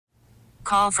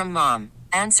call from mom.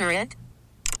 Answer it.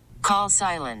 Call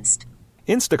silenced.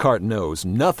 Instacart knows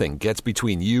nothing gets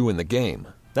between you and the game.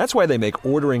 That's why they make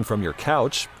ordering from your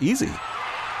couch easy.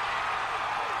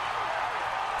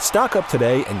 Stock up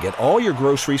today and get all your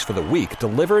groceries for the week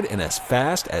delivered in as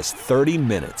fast as 30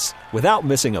 minutes without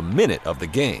missing a minute of the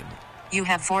game. You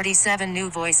have 47 new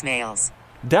voicemails.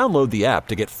 Download the app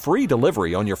to get free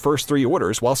delivery on your first 3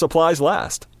 orders while supplies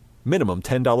last. Minimum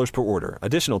 $10 per order.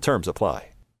 Additional terms apply.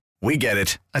 We get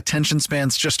it. Attention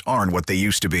spans just aren't what they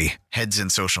used to be. Heads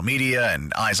in social media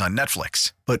and eyes on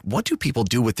Netflix. But what do people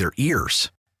do with their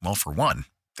ears? Well, for one,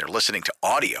 they're listening to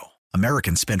audio.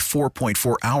 Americans spend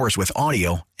 4.4 hours with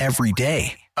audio every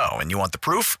day. Oh, and you want the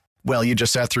proof? Well, you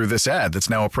just sat through this ad that's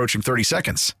now approaching 30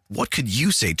 seconds. What could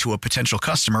you say to a potential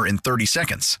customer in 30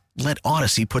 seconds? Let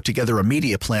Odyssey put together a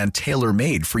media plan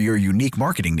tailor-made for your unique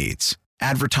marketing needs.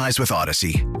 Advertise with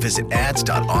Odyssey. Visit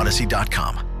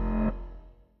ads.odyssey.com.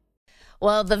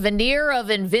 Well, the veneer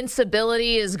of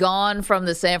invincibility is gone from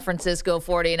the San Francisco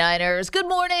 49ers. Good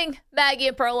morning, Maggie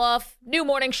and Perloff. New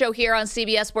morning show here on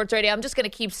CBS Sports Radio. I'm just going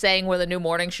to keep saying we're the new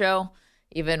morning show,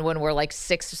 even when we're like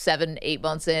 6, 7, 8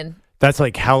 months in. That's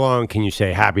like, how long can you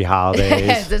say happy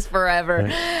holidays? Just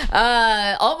forever.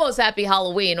 Almost happy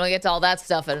Halloween. We'll get to all that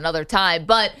stuff at another time.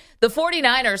 But the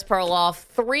 49ers, Perloff,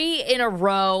 3 in a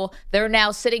row. They're now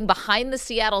sitting behind the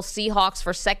Seattle Seahawks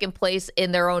for second place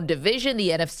in their own division, the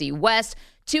NFC West.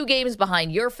 2 games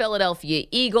behind your Philadelphia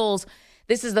Eagles.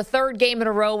 This is the 3rd game in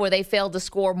a row where they failed to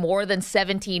score more than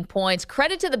 17 points.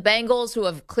 Credit to the Bengals, who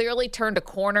have clearly turned a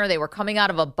corner. They were coming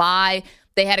out of a bye.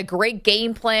 They had a great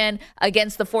game plan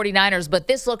against the 49ers, but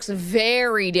this looks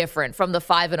very different from the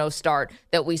 5-0 start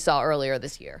that we saw earlier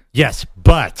this year. Yes,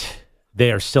 but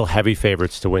they are still heavy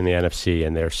favorites to win the NFC,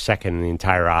 and they're second in the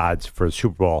entire odds for the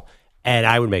Super Bowl, and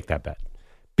I would make that bet.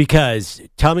 Because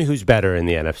tell me who's better in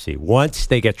the NFC. Once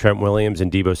they get Trent Williams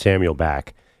and Deebo Samuel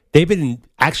back, they've been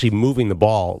actually moving the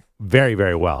ball very,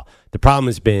 very well. The problem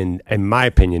has been, in my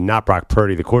opinion, not Brock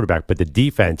Purdy, the quarterback, but the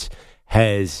defense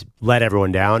has let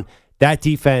everyone down. That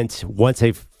defense, once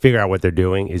they figure out what they're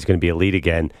doing, is going to be elite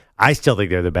again. I still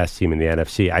think they're the best team in the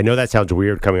NFC. I know that sounds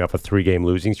weird coming off a 3-game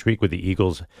losing streak with the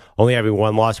Eagles only having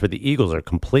 1 loss, but the Eagles are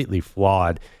completely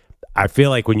flawed. I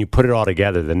feel like when you put it all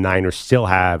together, the Niners still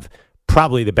have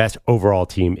probably the best overall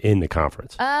team in the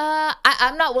conference.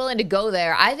 I'm not willing to go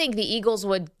there. I think the Eagles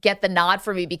would get the nod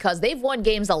for me because they've won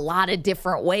games a lot of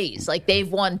different ways. Like,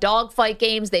 they've won dogfight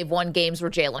games. They've won games where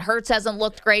Jalen Hurts hasn't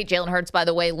looked great. Jalen Hurts, by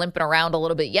the way, limping around a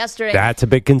little bit yesterday. That's a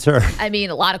big concern. I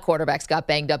mean, a lot of quarterbacks got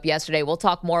banged up yesterday. We'll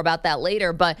talk more about that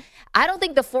later. But I don't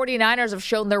think the 49ers have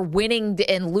shown they're winning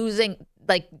and losing,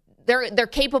 like, They're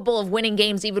capable of winning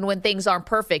games even when things aren't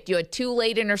perfect. You had 2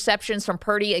 late interceptions from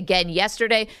Purdy again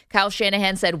yesterday. Kyle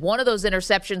Shanahan said one of those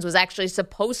interceptions was actually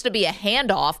supposed to be a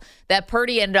handoff that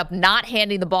Purdy ended up not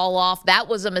handing the ball off. That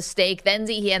was a mistake. Then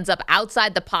he ends up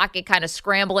outside the pocket kind of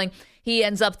scrambling. He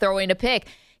ends up throwing a pick.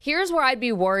 Here's where I'd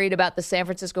be worried about the San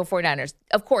Francisco 49ers.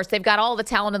 Of course, they've got all the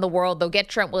talent in the world. They'll get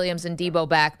Trent Williams and Deebo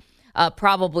back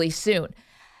probably soon.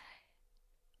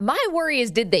 My worry is,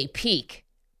 did they peak?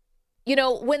 You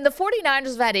know, when the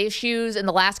 49ers have had issues in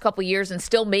the last couple of years and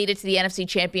still made it to the NFC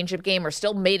Championship game or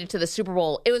still made it to the Super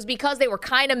Bowl, it was because they were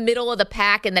kind of middle of the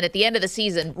pack and then at the end of the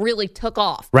season really took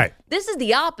off. Right. This is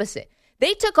the opposite.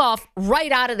 They took off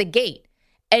right out of the gate.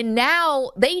 And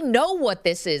now they know what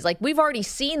this is. Like, we've already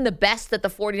seen the best that the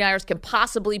 49ers can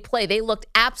possibly play. They looked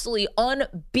absolutely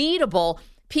unbeatable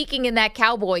peaking in that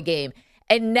Cowboy game.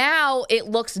 And now it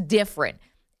looks different.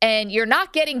 And you're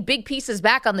not getting big pieces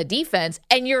back on the defense,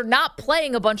 and you're not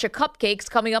playing a bunch of cupcakes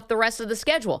coming up the rest of the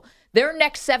schedule. Their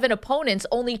next 7 opponents,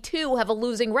 only 2 have a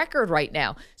losing record right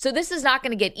now. So this is not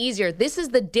going to get easier. This is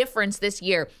the difference this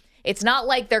year. It's not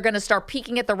like they're going to start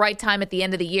peaking at the right time at the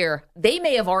end of the year. They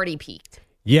may have already peaked.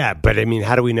 Yeah, but I mean,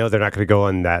 how do we know they're not going to go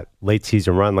on that late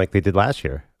season run like they did last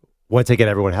year? Once they get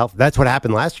everyone healthy. That's what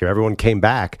happened last year. Everyone came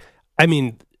back. I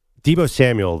mean, Deebo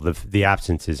Samuel, the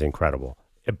absence is incredible.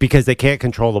 Because they can't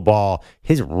control the ball.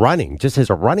 His running, just as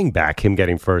a running back, him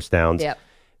getting first downs. Yep.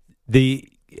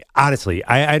 Honestly,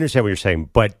 I understand what you're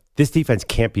saying, but this defense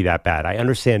can't be that bad. I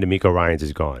understand D'Amico Ryans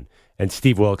is gone, and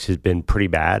Steve Wilkes has been pretty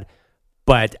bad.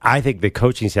 But I think the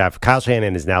coaching staff, Kyle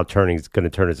Shanahan is now going to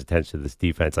turn his attention to this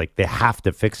defense. Like, they have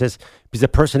to fix this because the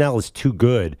personnel is too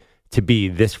good to be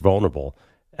this vulnerable.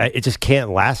 It just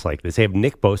can't last like this. They have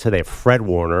Nick Bosa. They have Fred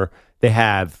Warner. They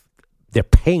have they're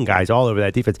paying guys all over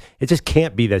that defense. It just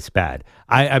can't be this bad.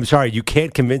 I'm sorry, you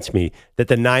can't convince me that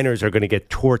the Niners are going to get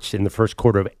torched in the first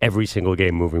quarter of every single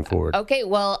game moving forward. Okay,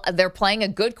 well, they're playing a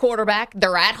good quarterback.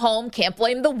 They're at home. Can't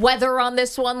blame the weather on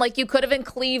this one like you could have in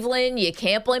Cleveland. You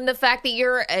can't blame the fact that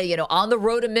you're on the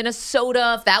road in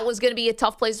Minnesota. If that was going to be a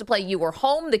tough place to play, you were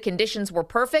home. The conditions were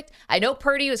perfect. I know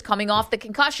Purdy was coming off the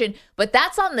concussion, but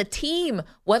that's on the team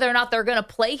whether or not they're going to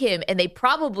play him, and they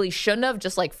probably shouldn't have,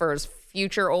 just like for his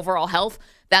future overall health.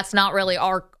 That's not really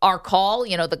our call.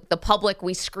 The public,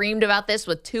 we screamed about this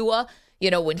with Tua,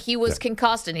 when he was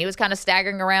concussed and he was kind of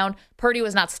staggering around. Purdy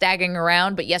was not staggering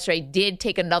around, but yesterday did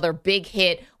take another big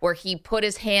hit where he put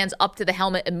his hands up to the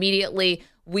helmet immediately.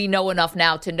 We know enough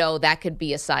now to know that could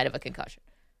be a sign of a concussion.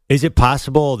 Is it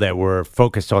possible that we're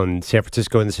focused on San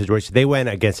Francisco in this situation? They went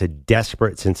against a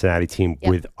desperate Cincinnati team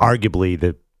with arguably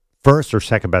the first or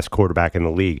second best quarterback in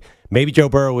the league. Maybe Joe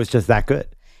Burrow was just that good.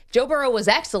 Joe Burrow was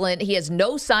excellent. He has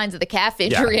no signs of the calf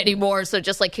injury anymore. So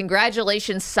just like,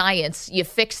 congratulations, science. You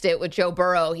fixed it with Joe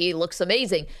Burrow. He looks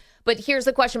amazing. But here's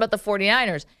the question about the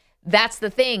 49ers. That's the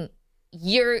thing.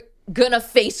 You're going to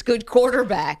face good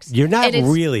quarterbacks. You're not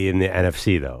really in the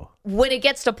NFC, though. When it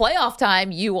gets to playoff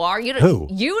time, you are. Who?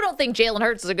 You don't think Jalen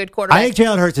Hurts is a good quarterback? I think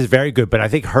Jalen Hurts is very good, but I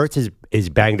think Hurts is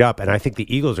banged up, and I think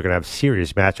the Eagles are going to have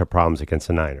serious matchup problems against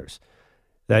the Niners.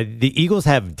 The Eagles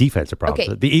have defensive problems.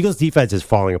 Okay. The Eagles' defense is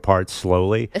falling apart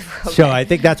slowly. Okay. So I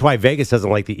think that's why Vegas doesn't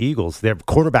like the Eagles. Their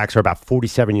quarterbacks are about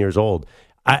 47 years old.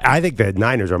 I think the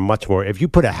Niners are much more. If you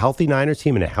put a healthy Niners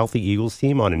team and a healthy Eagles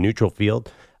team on a neutral field,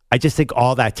 I just think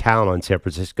all that talent on San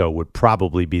Francisco would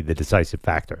probably be the decisive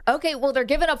factor. Okay, well, they're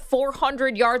giving up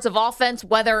 400 yards of offense,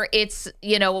 whether it's,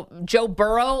 Joe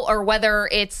Burrow or whether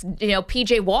it's,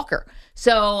 P.J. Walker.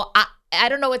 So I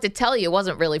don't know what to tell you. It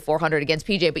wasn't really 400 against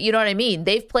PJ, but you know what I mean?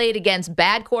 They've played against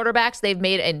bad quarterbacks. They've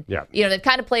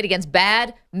kind of played against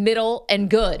bad, middle, and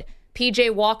good.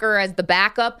 PJ Walker as the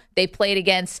backup. They played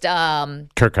against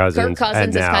Kirk Cousins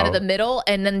as kind of the middle,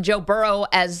 and then Joe Burrow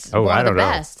as one of the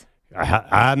best.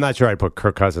 I'm not sure I'd put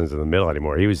Kirk Cousins in the middle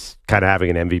anymore. He was kind of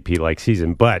having an MVP-like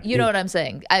season, but you know what I'm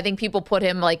saying. I think people put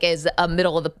him as a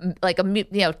middle of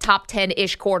the top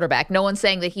 10-ish quarterback. No one's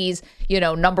saying that he's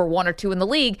number 1 or 2 in the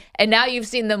league. And now you've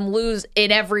seen them lose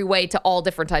in every way to all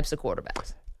different types of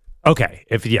quarterbacks. Okay,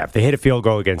 if they hit a field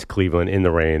goal against Cleveland in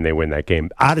the rain, they win that game.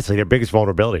 Honestly, their biggest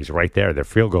vulnerability is right there. Their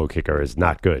field goal kicker is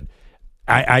not good.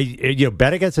 I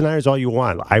bet against the Niners all you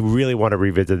want. I really want to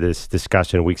revisit this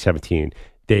discussion in Week 17.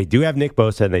 They do have Nick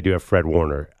Bosa and they do have Fred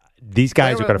Warner. These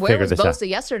guys are going to figure this out. Where was Bosa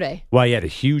yesterday? Well, he had a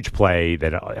huge play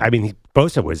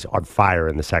Bosa was on fire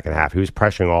in the second half. He was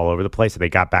pressuring all over the place, and they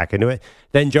got back into it.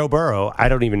 Then Joe Burrow, I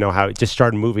don't even know how, just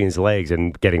started moving his legs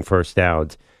and getting first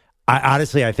downs. I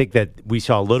think that we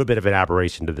saw a little bit of an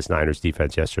aberration to this Niners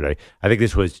defense yesterday. I think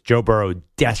this was Joe Burrow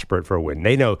desperate for a win.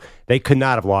 They know they could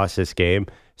not have lost this game,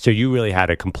 so you really had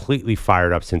a completely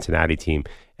fired up Cincinnati team.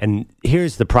 And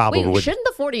here's the problem. Shouldn't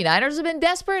the 49ers have been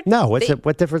desperate? No,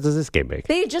 what difference does this game make?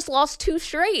 They just lost 2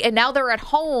 straight, and now they're at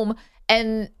home,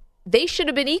 and they should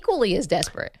have been equally as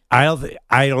desperate. I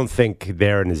don't think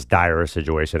they're in as dire a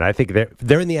situation. I think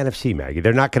they're in the NFC, Maggie.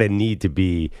 They're not going to need to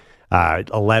be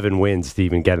 11 wins to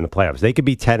even get in the playoffs. They could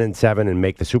be 10-7 and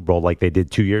make the Super Bowl like they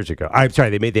did 2 years ago. I'm sorry,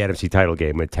 they made the NFC title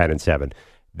game with 10-7.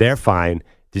 They're fine.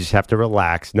 They just have to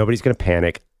relax. Nobody's going to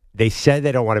panic. They said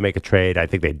they don't want to make a trade. I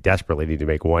think they desperately need to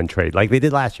make one trade like they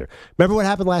did last year. Remember what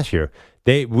happened last year?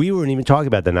 We weren't even talking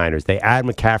about the Niners. They add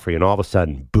McCaffrey, and all of a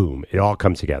sudden, boom, it all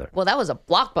comes together. Well, that was a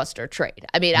blockbuster trade.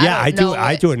 I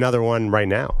do another one right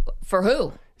now. For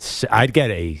who? So I'd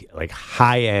get a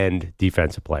high-end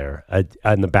defensive player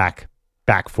on the back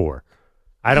 4.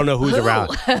 I don't know who's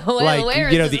around. Where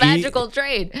is this magical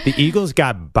trade? The Eagles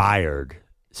got Byard,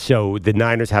 so the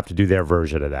Niners have to do their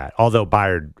version of that. Although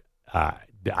Byard,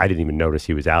 I didn't even notice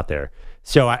he was out there.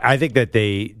 So I think that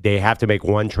they have to make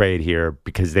one trade here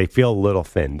because they feel a little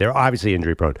thin. They're obviously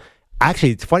injury prone.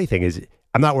 Actually, the funny thing is,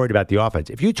 I'm not worried about the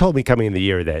offense. If you told me coming in the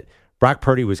year that Brock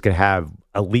Purdy was going to have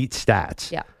elite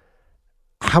stats,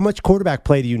 how much quarterback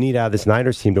play do you need out of this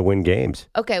Niners team to win games?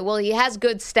 Okay, well, he has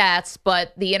good stats,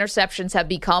 but the interceptions have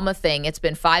become a thing. It's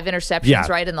been 5 interceptions,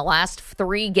 right, in the last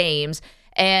 3 games.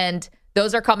 And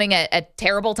those are coming at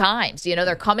terrible times.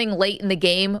 They're coming late in the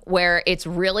game where it's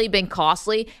really been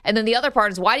costly. And then the other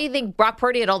part is, why do you think Brock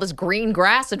Purdy had all this green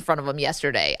grass in front of him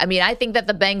yesterday? I mean, I think that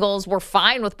the Bengals were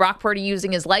fine with Brock Purdy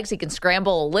using his legs. He can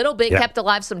scramble a little bit, kept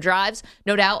alive some drives,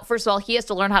 no doubt. First of all, he has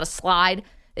to learn how to slide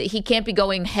He can't be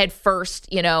going head first,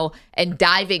 and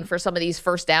diving for some of these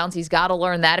first downs. He's got to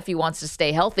learn that if he wants to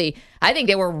stay healthy. I think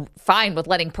they were fine with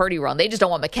letting Purdy run. They just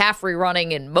don't want McCaffrey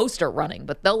running and Mostert running,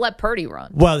 but they'll let Purdy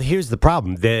run. Well, here's the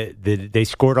problem. They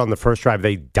scored on the first drive.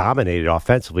 They dominated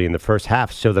offensively in the first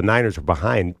half, so the Niners were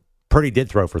behind. Purdy did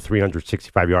throw for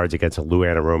 365 yards against a Lou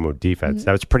Anarumo defense. Mm-hmm.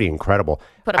 That was pretty incredible.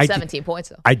 Put up 17 points,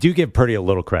 though. I do give Purdy a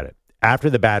little credit.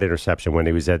 After the bad interception when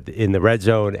he was in the red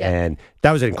zone, and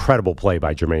that was an incredible play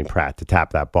by Jermaine Pratt to tap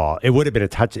that ball. It would have been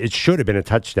it should have been a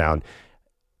touchdown.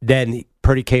 Then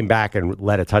Purdy came back and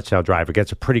led a touchdown drive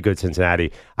against a pretty good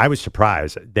Cincinnati. I was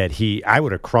surprised that I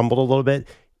would have crumbled a little bit.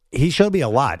 He showed me a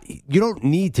lot. You don't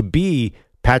need to be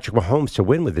Patrick Mahomes to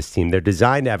win with this team. They're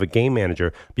designed to have a game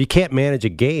manager, but you can't manage a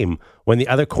game when the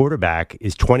other quarterback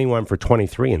is 21 for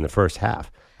 23 in the first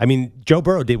half. I mean, Joe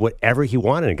Burrow did whatever he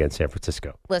wanted against San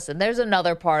Francisco. Listen, there's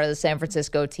another part of the San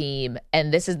Francisco team,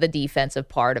 and this is the defensive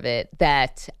part of it,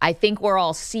 that I think we're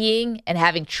all seeing and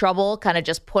having trouble kind of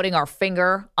just putting our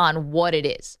finger on what it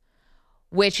is,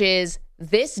 which is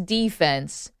this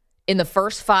defense in the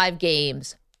first 5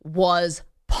 games was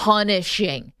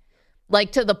punishing.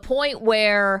 Like, to the point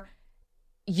where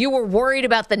you were worried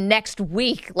about the next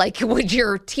week. Like, would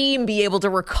your team be able to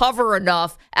recover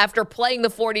enough after playing the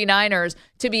 49ers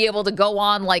to be able to go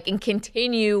on, and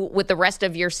continue with the rest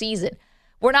of your season?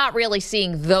 We're not really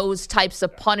seeing those types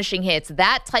of punishing hits,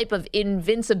 that type of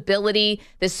invincibility,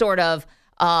 this sort of,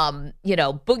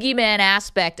 boogeyman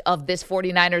aspect of this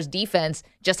 49ers defense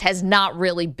just has not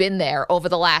really been there over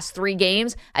the last 3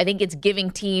 games. I think it's giving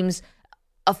teams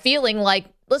a feeling like,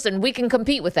 listen, we can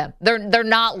compete with them. They're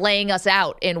not laying us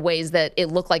out in ways that it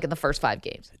looked like in the first 5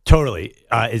 games. Totally.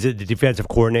 Is it the defensive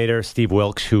coordinator, Steve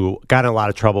Wilkes, who got in a lot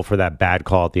of trouble for that bad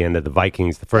call at the end of the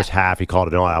Vikings? The first half, he called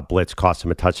it an all-out blitz, cost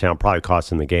him a touchdown, probably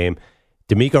cost him the game.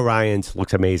 DeMeco Ryans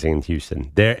looks amazing in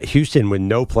Houston. Houston, with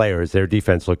no players, their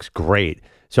defense looks great.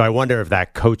 So I wonder if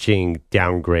that coaching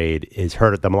downgrade has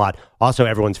hurt them a lot. Also,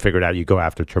 everyone's figured out you go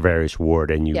after Travarius Ward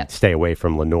and you stay away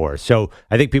from Lenore. So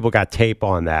I think people got tape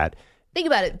on that. Think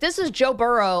about it. This is Joe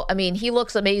Burrow. I mean, he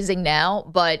looks amazing now,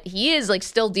 but he is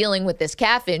still dealing with this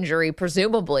calf injury,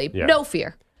 presumably. Yeah. No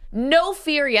fear. No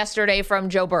fear yesterday from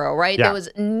Joe Burrow, right? Yeah. There was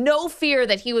no fear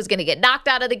that he was going to get knocked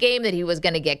out of the game, that he was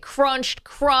going to get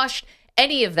crushed,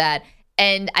 any of that.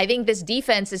 And I think this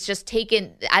defense is just they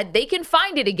can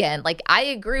find it again. I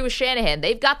agree with Shanahan.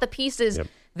 They've got the pieces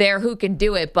there who can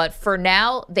do it. But for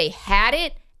now, they had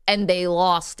it and they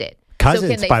lost it. Cousins, so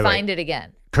can they find it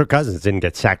again? Kirk Cousins didn't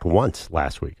get sacked once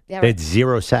last week. Yeah, right. They had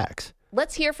 0 sacks.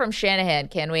 Let's hear from Shanahan,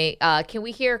 can we? Can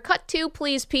we hear cut 2,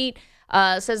 please, Pete?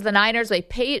 Says the Niners, they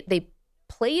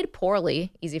played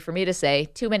poorly. Easy for me to say.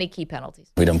 Too many key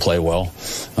penalties. We didn't play well.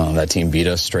 That team beat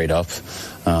us straight up.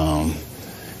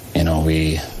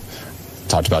 We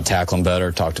talked about tackling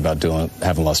better, talked about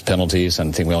having less penalties,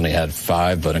 and I think we only had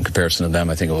 5, but in comparison to them,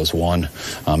 I think it was 1.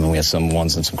 And we had some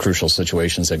ones in some crucial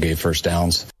situations that gave first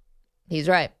downs. He's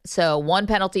right. So 1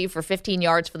 penalty for 15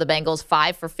 yards for the Bengals,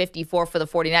 5 for 54 for the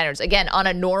 49ers. Again, on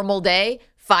a normal day,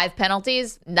 5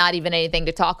 penalties, not even anything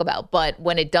to talk about. But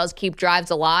when it does keep drives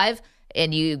alive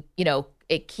and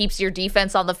it keeps your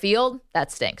defense on the field,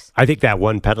 that stinks. I think that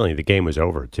 1 penalty, the game was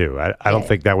over, too. I don't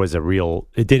think that was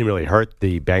it didn't really hurt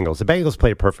the Bengals. The Bengals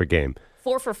played a perfect game.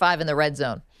 4 for 5 in the red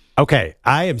zone. Okay,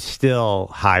 I am still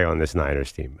high on this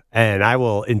Niners team. And I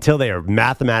will, until they are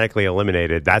mathematically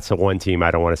eliminated, that's the one team I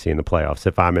don't want to see in the playoffs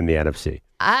if I'm in the NFC.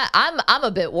 I'm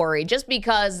a bit worried just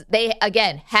because they,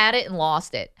 again, had it and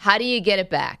lost it. How do you get it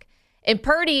back? And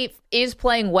Purdy is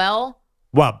playing well.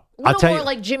 Well, I'll tell you,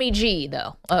 like Jimmy G,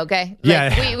 though. Okay,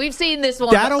 yeah, we've seen this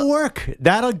one. That'll work.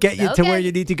 That'll get you to where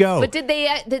you need to go. But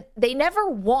they never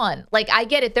won? I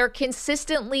get it. They're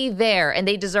consistently there, and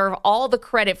they deserve all the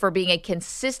credit for being a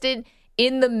consistent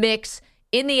in the mix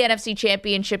in the NFC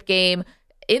Championship game,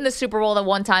 in the Super Bowl the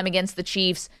one time against the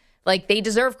Chiefs. They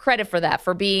deserve credit for that,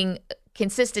 for being a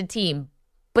consistent team.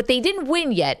 But they didn't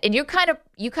win yet, and you kind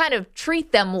of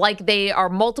treat them like they are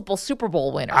multiple Super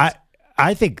Bowl winners.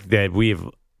 I think that we've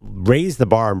raised the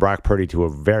bar on Brock Purdy to a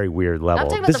very weird level. I'm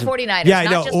talking about the 49ers. Yeah, I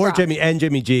know. Or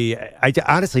Jimmy G.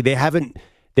 Honestly,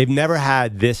 they've never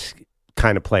had this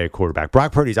kind of play at quarterback.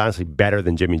 Brock Purdy's honestly better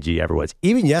than Jimmy G ever was.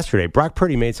 Even yesterday, Brock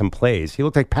Purdy made some plays. He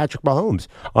looked like Patrick Mahomes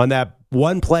on that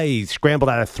one play. He scrambled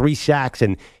out of 3 sacks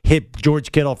and hit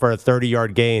George Kittle for a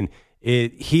 30-yard gain.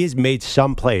 He has made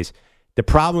some plays. The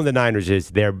problem with the Niners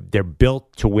is they're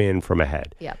built to win from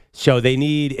ahead. Yeah. So they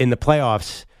need, in the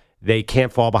playoffs, they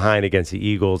can't fall behind against the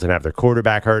Eagles and have their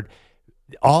quarterback hurt.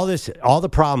 all the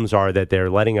problems are that they're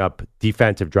letting up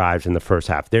defensive drives in the first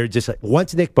half. They're just like,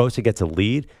 once Nick Bosa gets a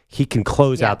lead, he can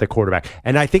close out the quarterback.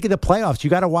 And I think in the playoffs, you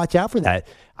got to watch out for that.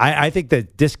 I think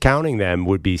that discounting them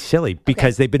would be silly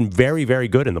because they've been very, very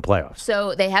good in the playoffs.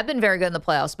 So they have been very good in the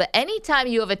playoffs, but anytime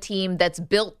you have a team that's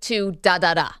built to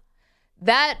da-da-da,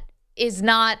 that is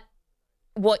not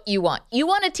what you want. You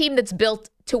want a team that's built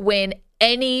to win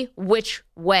any which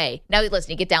way. Now,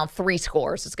 listen, you get down 3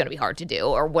 scores, it's going to be hard to do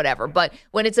or whatever. But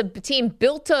when it's a team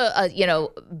built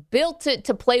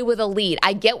to play with a lead,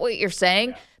 I get what you're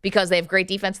saying because they have great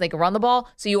defense and they can run the ball.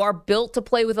 So you are built to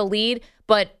play with a lead.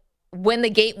 But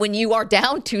when you are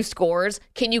down 2 scores,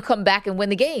 can you come back and win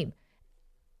the game?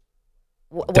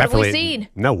 What have we seen?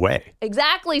 No way.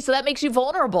 Exactly. So that makes you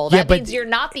vulnerable. That means you're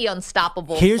not the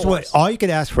unstoppable Here's force. what all you can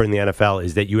ask for in the NFL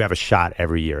is that you have a shot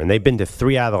every year. And they've been to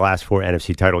 3 out of the last 4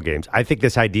 NFC title games. I think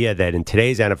this idea that in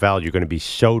today's NFL, you're going to be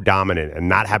so dominant and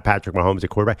not have Patrick Mahomes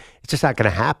at quarterback, it's just not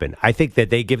going to happen. I think that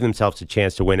they give themselves a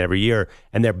chance to win every year,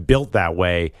 and they're built that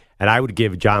way. And I would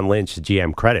give John Lynch, the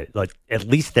GM, credit. Like, at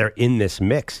least they're in this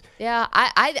mix. Yeah,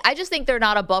 I just think they're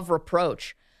not above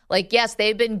reproach. Like, yes,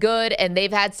 they've been good and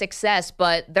they've had success,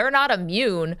 but they're not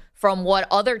immune from what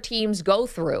other teams go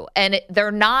through. And they're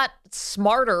not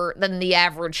smarter than the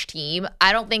average team.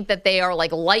 I don't think that they are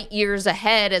like light years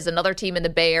ahead, as another team in the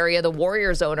Bay Area, the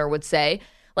Warriors owner would say.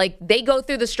 Like, they go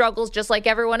through the struggles just like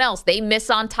everyone else. They miss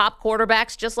on top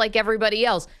quarterbacks just like everybody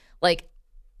else. Like,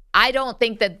 I don't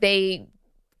think that they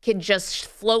can just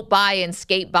float by and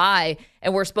skate by,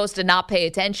 and we're supposed to not pay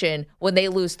attention when they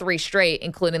lose 3 straight,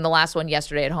 including the last one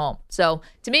yesterday at home. So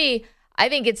to me, I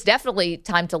think it's definitely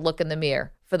time to look in the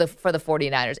mirror for the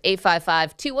 49ers.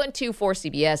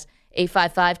 855-212-4CBS,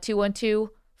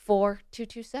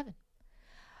 855-212-4227.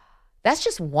 That's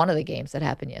just one of the games that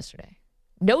happened yesterday.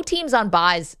 No teams on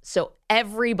buys, so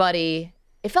everybody...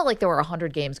 It felt like there were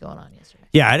 100 games going on yesterday.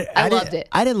 Yeah, I loved it.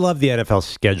 I didn't love the NFL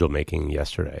schedule making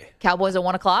yesterday. Cowboys at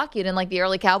 1 o'clock? You didn't like the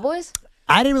early Cowboys?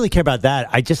 I didn't really care about that.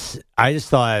 I just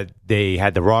thought they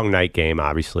had the wrong night game,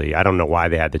 obviously. I don't know why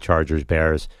they had the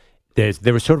Chargers-Bears. There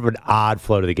was sort of an odd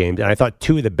flow to the games. And I thought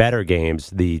 2 of the better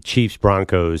games, the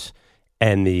Chiefs-Broncos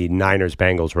and the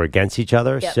Niners-Bengals, were against each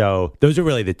other. Yep. So those are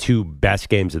really the 2 best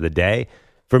games of the day.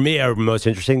 For me, are most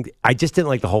interesting. I just didn't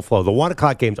like the whole flow. The 1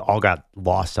 o'clock games all got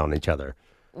lost on each other.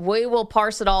 We will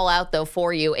parse it all out, though,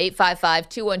 for you.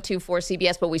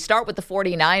 855-212-4CBS. But we start with the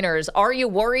 49ers. Are you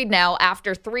worried now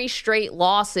after 3 straight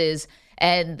losses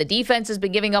and the defense has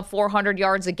been giving up 400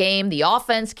 yards a game? The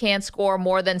offense can't score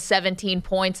more than 17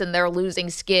 points and they're losing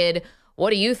skid.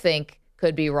 What do you think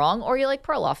could be wrong? Or you like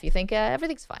Perloff? You think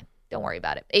everything's fine? Don't worry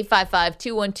about it.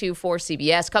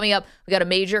 855-212-4CBS. Coming up, we got a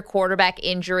major quarterback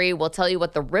injury. We'll tell you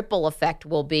what the ripple effect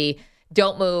will be.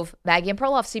 Don't move. Maggie and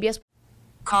Perloff, CBS.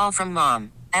 Call from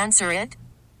mom. Answer it.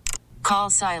 Call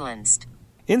silenced.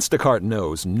 Instacart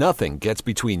knows nothing gets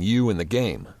between you and the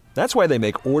game. That's why they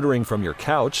make ordering from your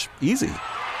couch easy.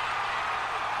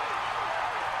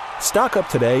 Stock up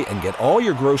today and get all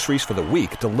your groceries for the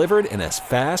week delivered in as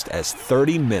fast as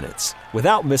 30 minutes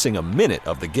without missing a minute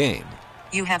of the game.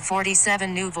 You have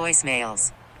 47 new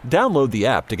voicemails. Download the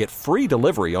app to get free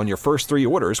delivery on your first 3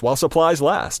 orders while supplies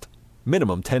last.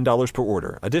 Minimum $10 per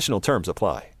order. Additional terms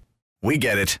apply. We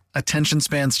get it. Attention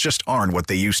spans just aren't what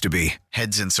they used to be.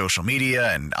 Heads in social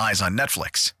media and eyes on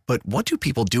Netflix. But what do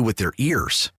people do with their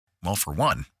ears? Well, for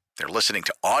one, they're listening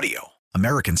to audio.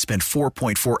 Americans spend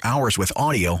 4.4 hours with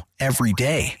audio every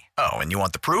day. Oh, and you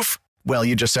want the proof? Well,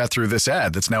 you just sat through this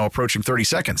ad that's now approaching 30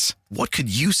 seconds. What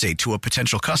could you say to a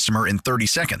potential customer in 30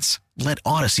 seconds? Let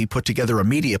Odyssey put together a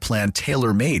media plan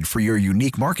tailor-made for your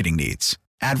unique marketing needs.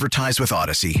 Advertise with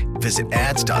Odyssey. Visit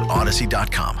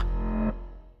ads.odyssey.com.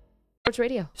 Sports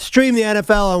Radio. Stream the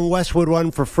NFL on Westwood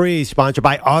One for free, sponsored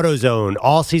by AutoZone.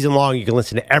 All season long, you can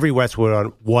listen to every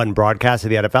Westwood One broadcast of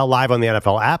the NFL live on the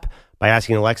NFL app by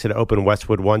asking Alexa to open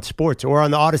Westwood One Sports or on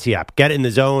the Odyssey app. Get in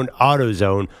the zone,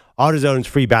 AutoZone. AutoZone's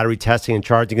free battery testing and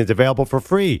charging is available for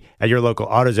free at your local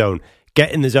AutoZone.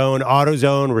 Get in the zone,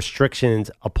 AutoZone.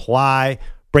 Restrictions apply.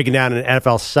 Breaking down an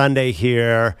NFL Sunday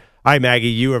here. All right, Maggie,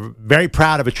 you are very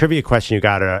proud of a trivia question you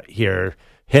got here.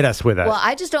 Hit us with it. Well,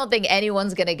 I just don't think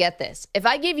anyone's going to get this. If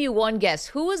I give you one guess,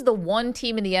 who is the one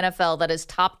team in the NFL that has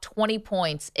topped 20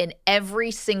 points in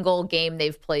every single game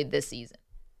they've played this season?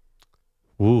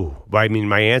 Ooh, I mean,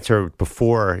 my answer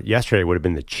before yesterday would have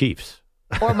been the Chiefs.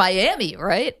 Or Miami,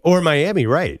 right? Or Miami,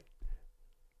 right.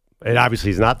 It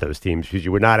obviously is not those teams because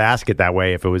you would not ask it that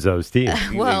way if it was those teams.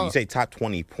 Well, you say top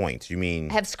 20 points. You mean?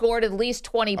 Have scored at least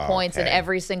 20 points in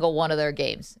every single one of their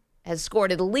games. Has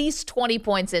scored at least 20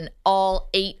 points in all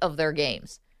 8 of their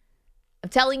games. I'm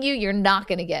telling you, you're not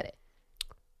going to get it.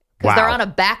 Because they're on a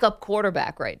backup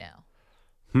quarterback right now.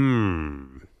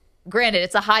 Granted,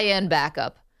 it's a high-end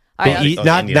backup.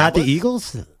 Not the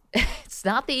Eagles? It's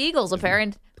not the Eagles,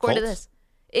 according to this.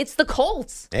 It's the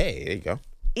Colts. Hey, there you go.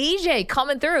 EJ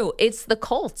coming through. It's the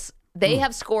Colts. They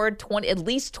have scored at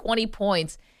least 20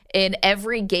 points in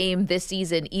every game this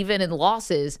season, even in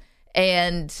losses.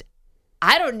 And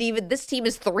this team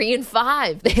is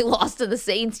 3-5. They lost to the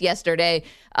Saints yesterday,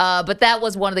 but that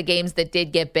was one of the games that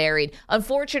did get buried.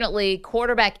 Unfortunately,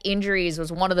 quarterback injuries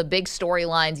was one of the big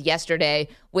storylines yesterday,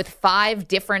 with 5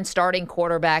 different starting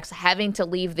quarterbacks having to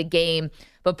leave the game.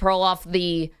 But Perloff,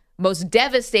 the most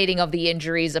devastating of the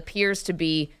injuries appears to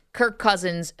be Kirk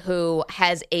Cousins, who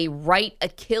has a right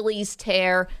Achilles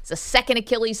tear. It's a second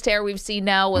Achilles tear we've seen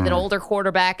now with an older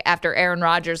quarterback after Aaron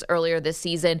Rodgers earlier this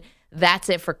season. That's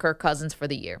it for Kirk Cousins for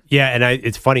the year. Yeah, and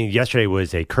it's funny. Yesterday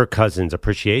was a Kirk Cousins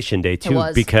appreciation day, too,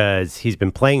 because he's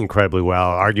been playing incredibly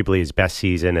well, arguably his best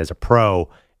season as a pro.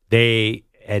 They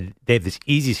have this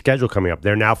easy schedule coming up.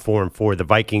 They're now 4-4. The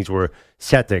Vikings were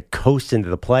set to coast into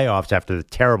the playoffs after the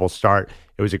terrible start.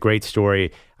 It was a great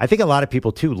story. I think a lot of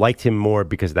people, too, liked him more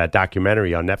because of that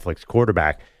documentary on Netflix,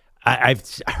 Quarterback. I've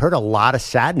heard a lot of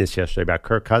sadness yesterday about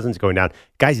Kirk Cousins going down.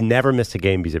 Guy's never missed a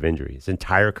game because of injury his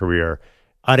entire career.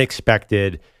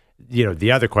 Unexpected.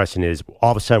 The other question is, all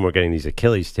of a sudden we're getting these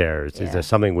Achilles tears. Is there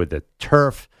something with the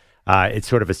turf? It's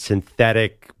sort of a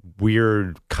synthetic,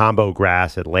 weird combo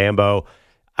grass at Lambeau.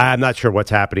 I'm not sure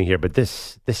what's happening here, but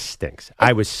this stinks.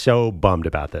 I was so bummed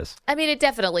about this. I mean, it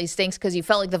definitely stinks because you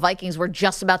felt like the Vikings were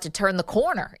just about to turn the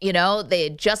corner. They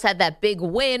had just had that big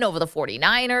win over the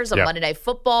 49ers on Monday Night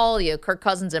Football. Kirk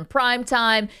Cousins in prime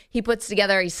time. He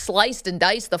sliced and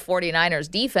diced the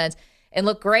 49ers defense and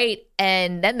looked great,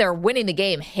 and then they're winning the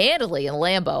game handily in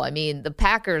Lambeau. I mean, the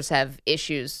Packers have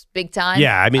issues big time.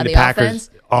 Yeah, I mean, the Packers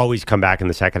always come back in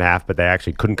the second half, but they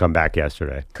actually couldn't come back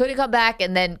yesterday. Couldn't come back,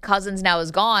 and then Cousins now is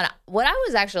gone. What I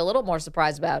was actually a little more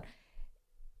surprised about,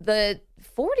 the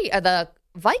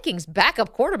Vikings'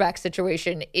 backup quarterback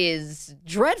situation is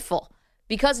dreadful.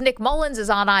 Because Nick Mullins is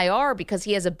on IR because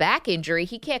he has a back injury,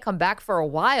 he can't come back for a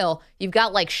while. You've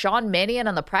got like Sean Mannion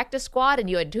on the practice squad, and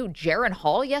you had Jaron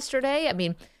Hall yesterday. I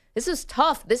mean, this is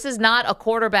tough. This is not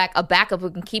a backup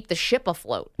who can keep the ship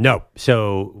afloat. No.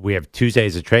 So we have Tuesday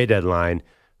as a trade deadline.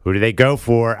 Who do they go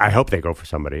for? I hope they go for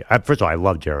somebody. First of all, I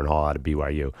love Jaron Hall out of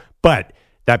BYU. But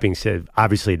that being said,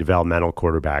 obviously a developmental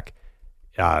quarterback.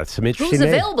 Some interesting Who's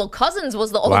available? Cousins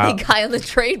was the only guy on the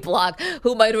trade block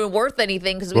who might have been worth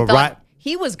anything because we thought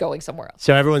he was going somewhere else.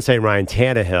 So everyone's saying Ryan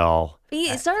Tannehill.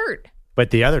 He's hurt. But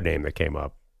the other name that came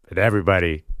up, and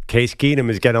everybody, Case Keenum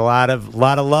is getting a lot of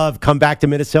love. Come back to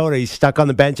Minnesota. He's stuck on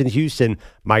the bench in Houston.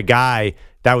 My guy,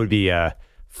 that would be a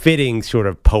fitting sort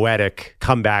of poetic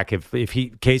comeback. If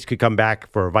Case could come back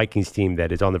for a Vikings team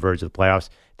that is on the verge of the playoffs,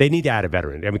 they need to add a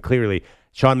veteran. I mean, clearly,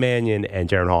 Sean Mannion and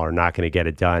Jaron Hall are not going to get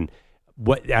it done.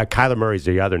 Kyler Murray's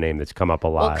the other name that's come up a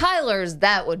lot. Well,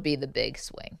 that would be the big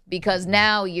swing because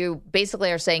now you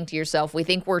basically are saying to yourself, we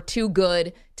think we're too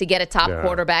good to get a top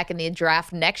quarterback in the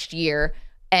draft next year.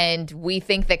 And we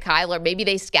think that Kyler, maybe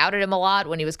they scouted him a lot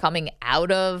when he was coming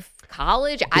out of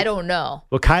college. I don't know.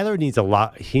 Well, Kyler needs a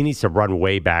lot. He needs to run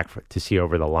way back to see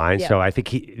over the line. Yeah. So I think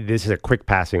this is a quick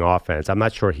passing offense. I'm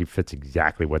not sure he fits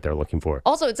exactly what they're looking for.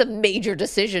 Also, it's a major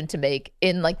decision to make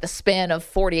in like the span of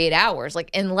 48 hours. Like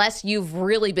unless you've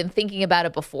really been thinking about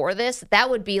it before this, that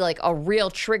would be like a real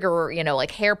trigger,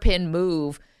 like hairpin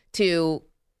move to,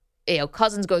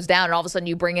 Cousins goes down and all of a sudden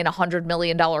you bring in $100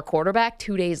 million quarterback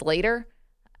 2 days later.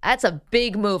 That's a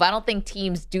big move. I don't think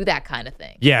teams do that kind of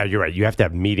thing. Yeah, you're right. You have to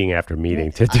have meeting after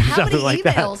meeting to do something like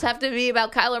that. How many emails have to be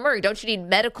about Kyler Murray? Don't you need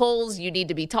medicals? You need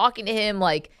to be talking to him.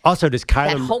 Also, does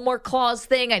that homework clause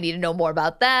thing? I need to know more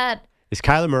about that. Is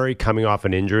Kyler Murray coming off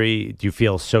an injury? Do you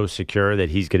feel so secure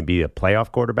that he's going to be a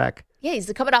playoff quarterback? Yeah,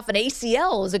 he's coming off an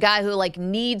ACL. Is a guy who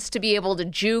needs to be able to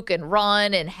juke and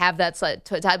run and have that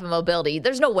type of mobility.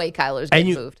 There's no way Kyler's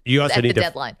getting moved. You also need the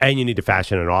deadline. And you need to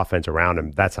fashion an offense around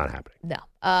him. That's not happening. No.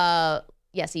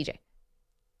 Yes, EJ.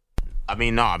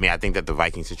 I think that the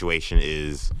Viking situation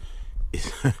is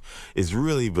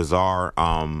really bizarre.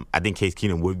 I think Case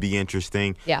Keenum would be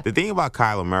interesting. Yeah. The thing about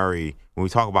Kyler Murray, when we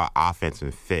talk about offense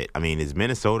and fit, is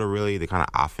Minnesota really the kind of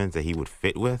offense that he would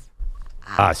fit with?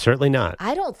 Certainly not.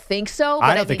 I don't think so.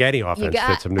 I don't think any offense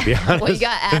fits him, to be honest. Well, you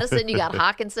got Addison, you got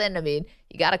Hawkinson.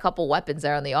 You got a couple weapons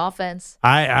there on the offense.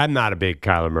 I'm not a big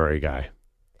Kyler Murray guy.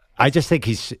 I just think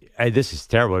this is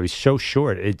terrible. He's so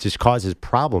short. It just causes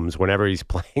problems whenever he's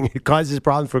playing. It causes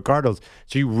problems for Cardinals.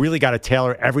 So you really got to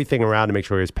tailor everything around to make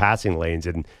sure he has passing lanes.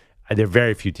 And there are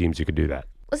very few teams who can do that.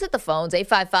 Let's hit the phones,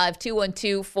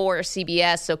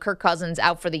 855-212-4CBS. So Kirk Cousins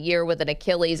out for the year with an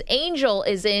Achilles. Angel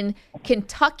is in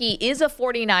Kentucky, is a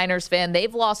 49ers fan.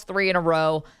 They've lost 3 in a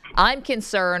row. I'm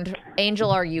concerned. Angel,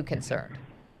 are you concerned?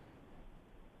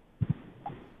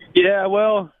 Yeah,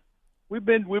 well, we've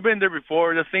been there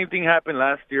before. The same thing happened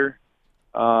last year.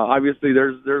 Obviously,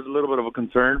 there's a little bit of a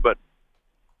concern, but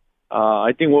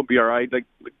I think we'll be all right. Like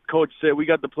the coach said, we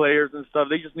got the players and stuff.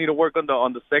 They just need to work on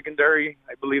the secondary.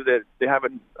 I believe that they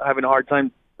having a hard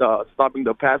time stopping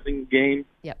the passing game.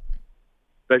 Yep.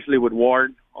 Especially with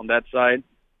Ward on that side.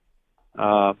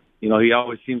 He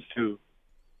always seems to.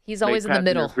 He's always in the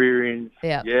middle. Interference.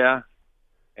 Yeah. Yeah.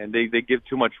 And they give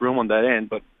too much room on that end.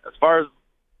 But as far as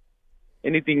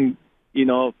anything,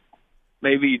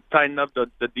 maybe tighten up the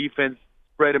defense,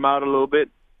 spread him out a little bit.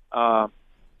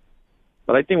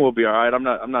 But I think we'll be all right. I'm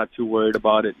not too worried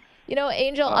about it.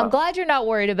 Angel, I'm glad you're not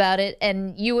worried about it.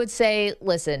 And you would say,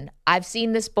 listen, I've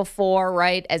seen this before,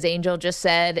 right? As Angel just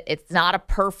said, it's not a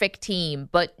perfect team.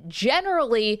 But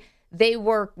generally, they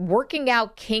were working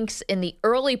out kinks in the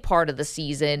early part of the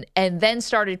season and then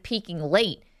started peaking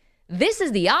late. This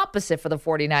is the opposite for the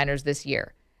 49ers this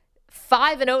year.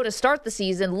 5-0 to start the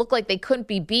season, looked like they couldn't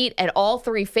be beat at all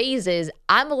 3 phases.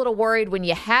 I'm a little worried when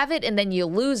you have it and then you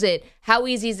lose it, how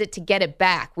easy is it to get it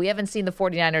back? We haven't seen the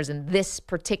 49ers in this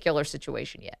particular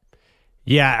situation yet.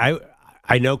 Yeah,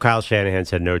 I know Kyle Shanahan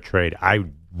said no trade. I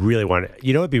really want to,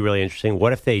 it'd be really interesting.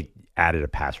 What if they added a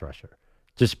pass rusher?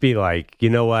 Just be like, you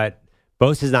know what?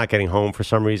 Bosa's not getting home for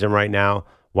some reason right now.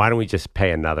 Why don't we just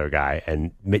pay another guy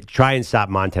and try and stop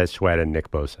Montez Sweat and Nick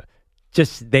Bosa?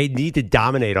 They need to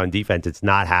dominate on defense. It's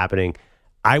not happening.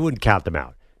 I wouldn't count them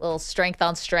out. Little strength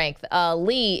on strength.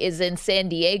 Lee is in San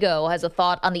Diego, has a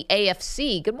thought on the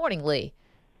AFC. Good morning, Lee.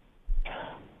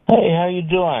 Hey, how you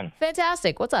doing?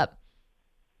 Fantastic. What's up?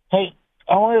 Hey,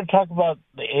 I wanted to talk about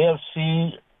the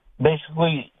AFC.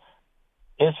 Basically,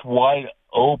 it's wide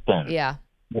open. Yeah.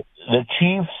 The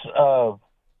Chiefs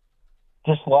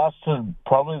just lost to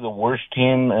probably the worst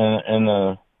team in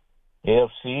the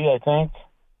AFC, I think.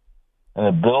 And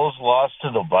the Bills lost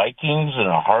to the Vikings in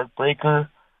a heartbreaker.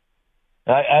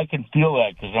 I can feel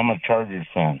that because I'm a Chargers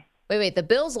fan. Wait. The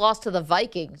Bills lost to the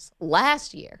Vikings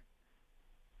last year.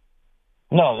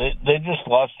 No, they just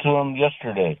lost to them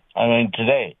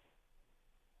today.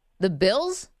 The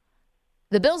Bills?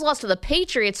 The Bills lost to the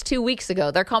Patriots 2 weeks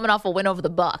ago. They're coming off a win over the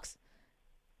Bucs.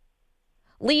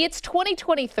 Lee, it's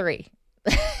 2023.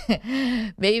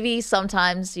 Maybe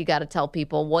sometimes you got to tell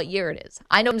people what year it is.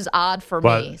 I know it's odd for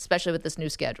me, especially with this new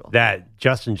schedule. That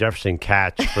Justin Jefferson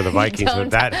catch for the Vikings,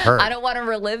 that hurt. I don't want to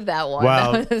relive that one.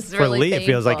 Well, for really Lee, painful. It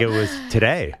feels like it was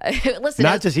today. Listen,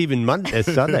 not just even Monday,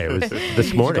 Sunday. It was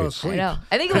this morning. I know.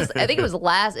 I think it was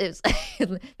last.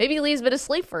 Maybe Lee's been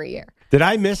asleep for a year. Did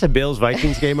I miss a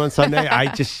Bills-Vikings game on Sunday?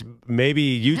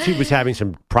 Maybe YouTube was having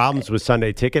some problems with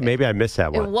Sunday Ticket. Maybe I missed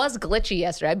that one. It was glitchy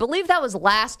yesterday. I believe that was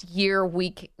last year,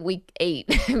 week 8.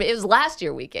 It was last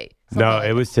year, week 8. No,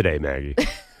 it was today, Maggie.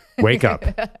 Wake up.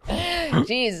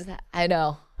 Jeez, I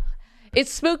know.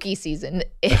 It's spooky season.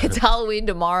 It's Halloween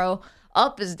tomorrow.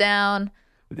 Up is down.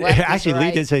 Actually,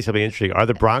 Lee did say something interesting. Are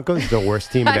the Broncos the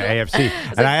worst team in the AFC?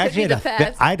 And I actually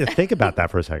had to think about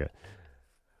that for a second.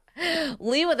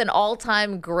 Lee with an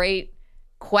all-time great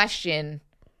question,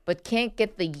 but can't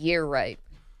get the year right.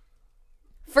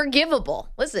 Forgivable.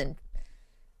 Listen,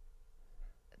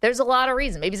 there's a lot of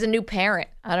reasons. Maybe he's a new parent.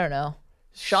 I don't know.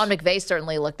 Sean McVay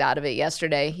certainly looked out of it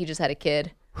yesterday. He just had a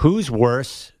kid. Who's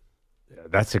worse?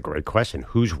 That's a great question.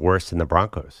 Who's worse than the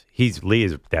Broncos? Lee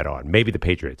is dead on. Maybe the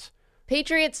Patriots.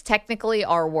 Patriots technically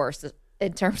are worse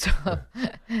in terms of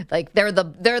they're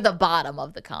the bottom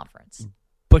of the conference.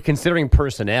 But considering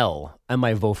personnel, I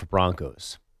might vote for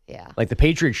Broncos. Yeah. Like the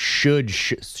Patriots should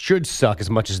suck as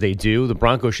much as they do. The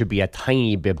Broncos should be a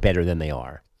tiny bit better than they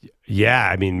are. Yeah,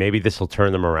 I mean, maybe this will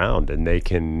turn them around and they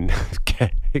can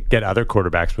get other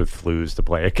quarterbacks with flus to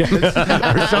play against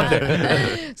or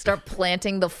something. Start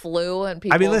planting the flu and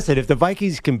people. I mean, listen, if the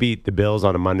Vikings can beat the Bills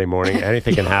on a Monday morning,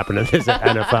 anything can happen in this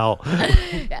NFL.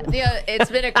 Yeah, it's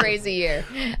been a crazy year,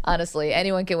 honestly.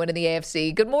 Anyone can win in the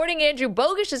AFC. Good morning, Andrew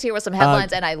Bogish is here with some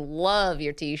headlines, and I love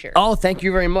your T-shirt. Oh, thank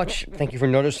you very much. Thank you for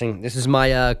noticing. This is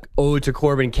my ode to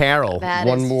Corbin Carroll.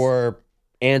 One more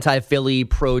anti-Philly,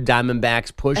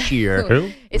 pro-Diamondbacks push here. Who?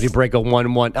 If you break a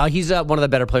 1-1. He's one of the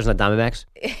better players on the Diamondbacks.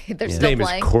 They're His still name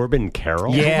playing. is Corbin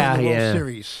Carroll? Yeah, World yeah.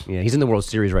 Series. Yeah, he's in the World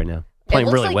Series right now. Playing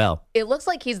really well. It looks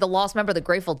like he's the lost member of the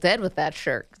Grateful Dead with that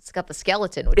shirt. It's got the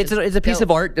skeleton. Which It's a piece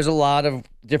of art. There's a lot of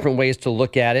different ways to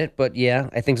look at it. But yeah,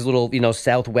 I think there's a little,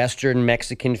 southwestern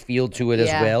Mexican feel to it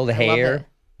as well. The I love hair. it.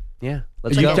 Yeah.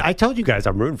 Let's go. I told you guys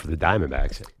I'm rooting for the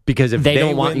Diamondbacks because if They don't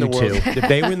win want you if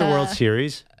they win the World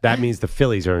Series, that means the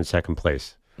Phillies are in second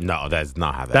place. No, that's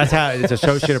not how that That's works. how it's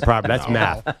associated property. That's No.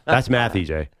 math. That's math,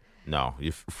 EJ. No,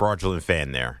 you're a fraudulent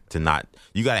fan there.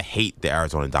 You gotta hate the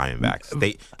Arizona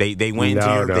Diamondbacks. They went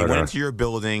into your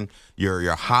building,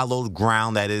 your hallowed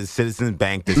ground that is Citizens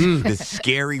Bank, this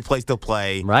scary place to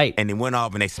play. Right. And they went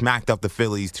up and they smacked up the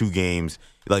Phillies 2 games.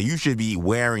 Like, you should be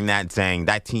wearing that, saying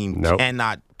that team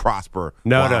cannot prosper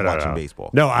while I'm watching baseball.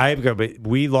 No, but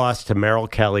we lost to Merrill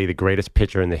Kelly, the greatest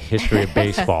pitcher in the history of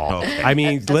baseball. Okay. I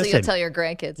mean, That's what listen. you tell your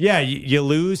grandkids. Yeah, you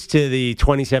lose to the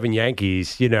 27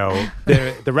 Yankees. You know,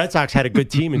 the Red Sox had a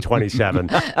good team in 27,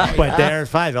 but they're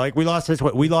fine. Like, we lost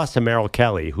to Merrill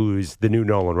Kelly, who's the new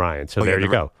Nolan Ryan. So there you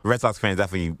go. The Red Sox fans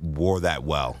definitely wore that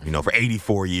well, for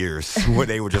 84 years, where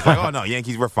they were just like, oh no,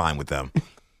 Yankees, we're fine with them.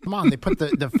 Come on, they put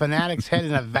the Fanatic's head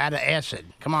in a vat of acid.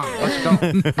 Come on, let's go.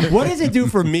 What does it do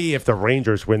for me if the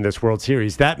Rangers win this World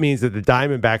Series? That means that the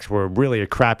Diamondbacks were really a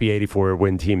crappy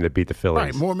 84-win team that beat the Phillies.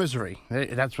 Right, more misery.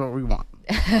 That's what we want.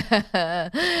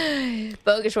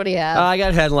 Bogus, what do you have? I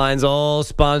got headlines, all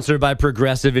sponsored by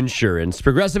Progressive Insurance.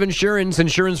 Progressive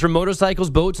Insurance for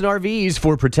motorcycles, boats, and RVs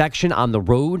for protection on the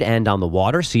road and on the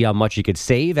water. See how much you could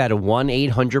save at a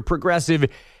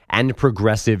 1-800-PROGRESSIVE and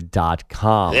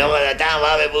Progressive.com.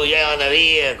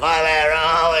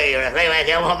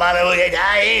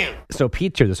 So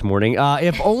Pete's here this morning.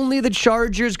 If only the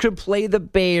Chargers could play the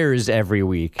Bears every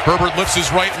week. Herbert lifts his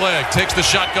right leg, takes the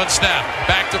shotgun snap,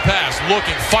 back to pass,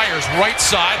 looking, fires right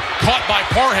side, caught by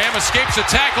Parham, escapes a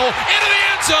tackle, into the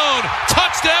end zone.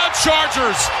 Touchdown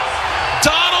Chargers.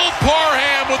 Donald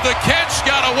Parham with the catch,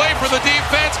 got away from the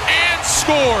defense and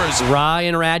scores.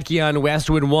 Ryan Radke on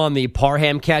Westwood won the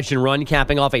Parham catch and run,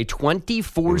 capping off a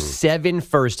 24-7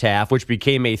 first half, which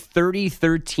became a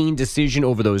 30-13 decision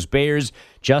over those Bears.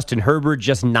 Justin Herbert,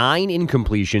 just 9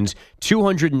 incompletions,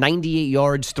 298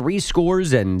 yards, 3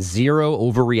 scores, and 0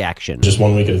 overreaction. Just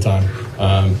 1 week at a time.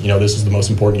 This is the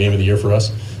most important game of the year for us,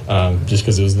 just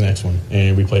because it was the next one.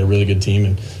 And we played a really good team,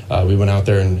 and we went out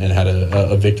there and had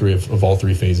a victory of all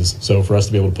 3 phases. So for us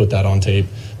to be able to put that on tape,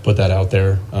 put that out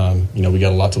there, we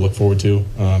got a lot to look forward to.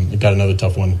 We got another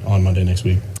tough one on Monday next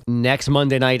week. Next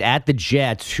Monday night at the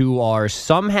Jets, who are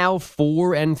somehow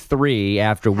 4-3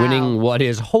 after winning what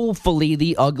is hopefully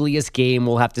the ugliest game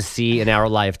we'll have to see in our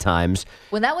lifetimes.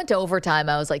 When that went to overtime,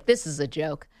 I was like, this is a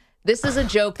joke. This is a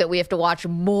joke that we have to watch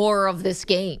more of this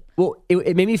game. Well,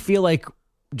 it made me feel like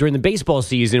during the baseball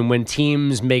season when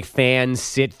teams make fans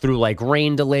sit through like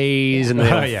rain delays and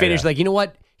they finish like, you know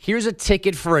what? Here's a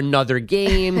ticket for another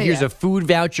game. Here's a food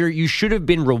voucher. You should have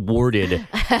been rewarded,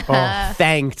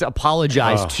 thanked,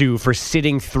 apologized to for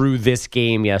sitting through this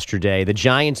game yesterday. The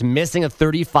Giants missing a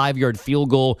 35-yard field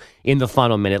goal in the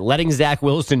final minute, letting Zach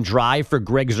Wilson drive for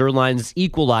Greg Zuerlein's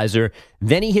equalizer.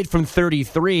 Then he hit from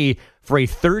 33 for a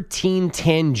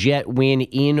 13-10 Jet win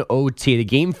in OT. The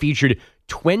game featured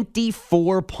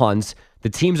 24 punts. The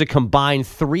teams are combined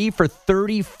 3 for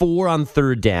 34 on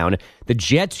third down. The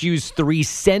Jets used 3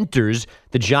 centers.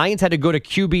 The Giants had to go to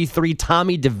QB3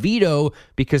 Tommy DeVito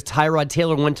because Tyrod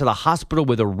Taylor went to the hospital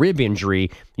with a rib injury.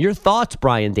 Your thoughts,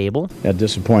 Brian Dable? A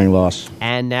disappointing loss.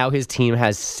 And now his team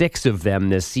has 6 of them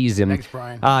this season. Thanks,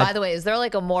 Brian. By the way, is there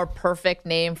like a more perfect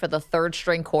name for the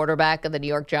third-string quarterback of the New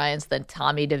York Giants than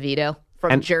Tommy DeVito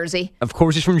from Jersey? Of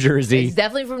course he's from Jersey. He's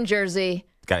definitely from Jersey.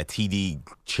 Got a TD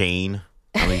chain.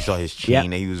 I mean, you saw his chain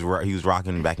that he was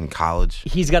rocking back in college.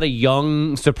 He's got a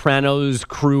young Sopranos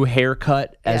crew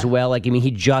haircut as well. Like, I mean,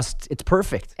 it's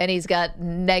perfect. And he's got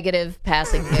negative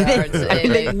passing yards.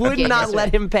 They would not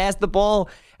let him pass the ball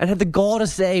and had the gall to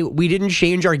say, we didn't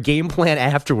change our game plan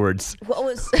afterwards. What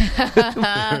was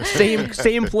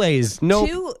same plays.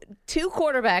 No, two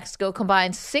quarterbacks go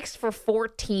combined 6 for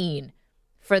 14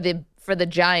 for the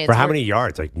Giants. For how many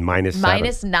yards? Like minus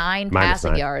 9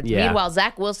 passing yards. Yeah. Meanwhile,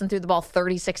 Zach Wilson threw the ball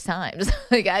 36 times.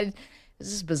 This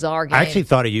is a bizarre game. I actually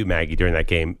thought of you, Maggie, during that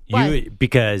game.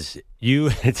 Because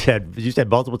you said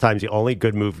multiple times the only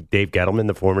good move Dave Gettleman,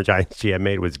 the former Giants GM,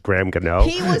 made was Graham Gano.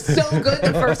 He was so good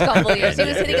the first couple of years. He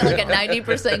was hitting it like a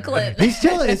 90% clip. He's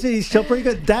still pretty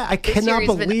good. I cannot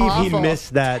believe he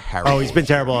missed that. Terrible. He's been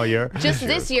terrible all year. Just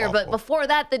this year, but before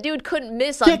that, the dude couldn't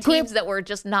miss on teams that were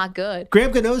just not good.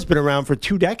 Graham Gano's been around for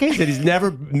 2 decades and he's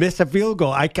never missed a field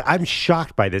goal. I'm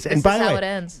shocked by this. And by the way, it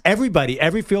ends.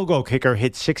 Every field goal kicker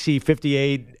hit 60,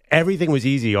 58. Everything was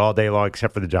easy all day long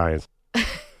except for the Giants.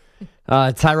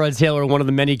 Tyrod Taylor, one of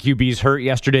the many QBs hurt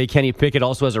yesterday. Kenny Pickett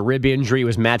also has a rib injury. It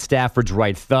was Matt Stafford's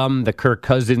right thumb. The Kirk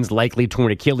Cousins likely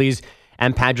torn Achilles.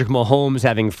 And Patrick Mahomes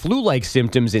having flu-like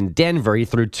symptoms in Denver. He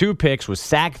threw 2 picks, was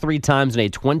sacked 3 times in a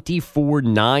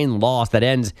 24-9 loss that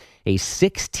ends a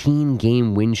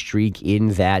 16-game win streak in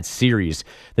that series.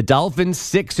 The Dolphins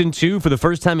 6-2 for the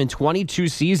first time in 22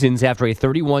 seasons after a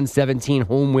 31-17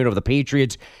 home win over the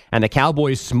Patriots, and the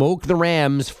Cowboys smoked the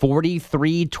Rams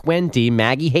 43-20.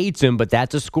 Maggie hates him, but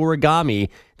that's a scoregami.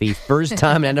 The first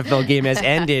time an NFL game has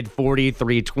ended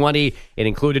 43-20. It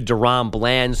included DaRon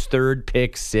Bland's third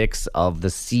pick six of the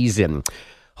season.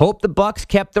 Hope the Bucs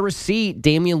kept the receipt.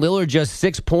 Damian Lillard just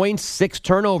 6 points, 6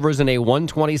 turnovers, and a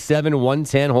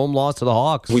 127-110 home loss to the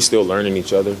Hawks. We still learning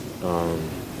each other.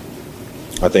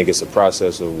 I think it's a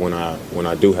process of when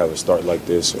I do have a start like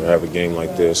this or have a game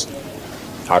like this,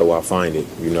 how do I find it,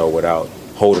 without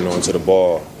holding on to the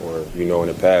ball, or, in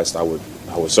the past I would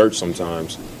search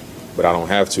sometimes, but I don't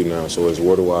have to now. So it's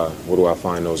where do I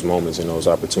find those moments and those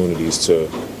opportunities to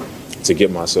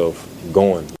get myself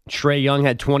going. Trae Young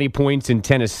had 20 points and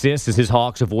 10 assists as his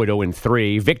Hawks avoid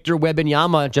 0-3. Victor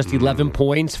Wembanyama just 11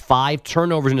 points, 5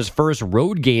 turnovers in his first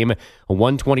road game, a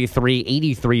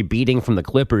 123-83 beating from the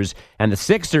Clippers. And the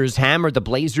Sixers hammered the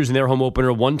Blazers in their home opener,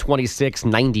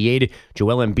 126-98.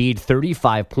 Joel Embiid,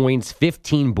 35 points,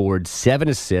 15 boards, 7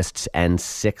 assists, and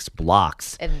 6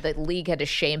 blocks. And the league had to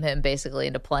shame him basically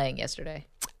into playing yesterday.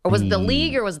 Or was it the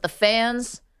league or was it the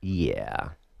fans? Yeah.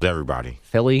 Everybody.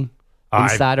 Philly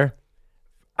insider?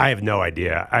 I have no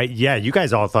idea. You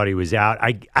guys all thought he was out.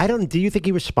 I don't. Do you think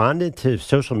he responded to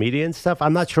social media and stuff?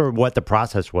 I'm not sure what the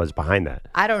process was behind that.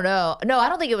 I don't know. No, I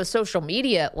don't think it was social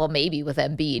media. Well, maybe with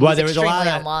Embiid. Well, He's there was a lot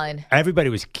of online. Everybody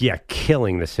was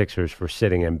killing the Sixers for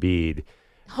sitting Embiid.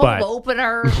 Home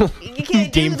opener. You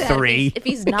can't Game do that 3. if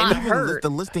he's not and hurt. The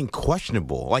listing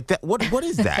questionable. Like that. What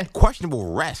is that?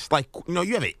 Questionable rest. Like,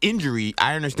 you have an injury.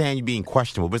 I understand you being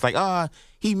questionable, but it's like,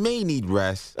 he may need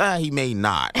rest. He may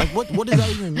not. Like, what does that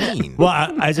even mean?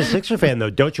 Well, as a Sixer fan, though,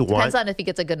 don't you want... Depends on if he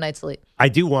gets a good night's sleep. I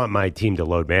do want my team to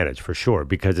load manage, for sure,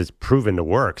 because it's proven to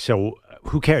work. So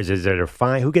who cares? Is it a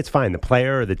fine? Who gets fined, the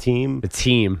player or the team? The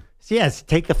team. So yes,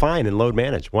 take the fine and load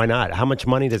manage. Why not? How much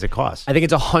money does it cost? I think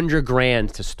it's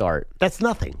 $100,000 to start. That's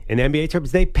nothing. In NBA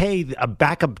terms, they pay a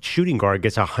backup shooting guard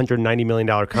gets a $190 million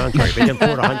contract. They can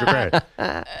afford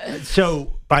 $100,000.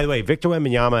 So, by the way, Victor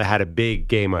Wembanyama had a big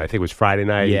game. I think it was Friday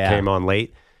night. Yeah. He came on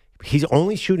late. He's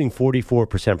only shooting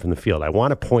 44% from the field. I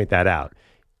want to point that out.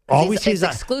 It's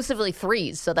exclusively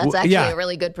threes, so that's actually a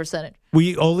really good percentage.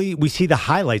 We see the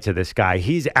highlights of this guy.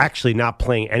 He's actually not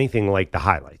playing anything like the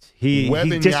highlights. He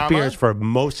disappears for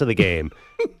most of the game,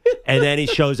 and then he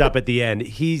shows up at the end.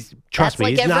 Trust me,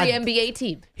 like he's every not, NBA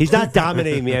team. He's not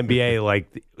dominating the NBA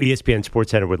like ESPN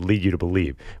SportsCenter would lead you to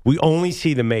believe. We only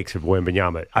see the makes of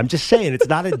Wembanyama. I'm just saying, it's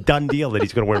not a done deal that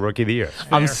he's going to win Rookie of the Year.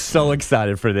 I'm so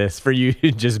excited for this, for you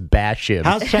to just bash him.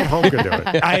 How's Chet Holmgren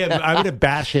doing? I'm going to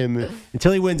bash him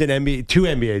until he wins two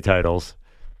NBA titles.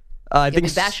 I think you'll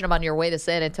be bashing him on your way to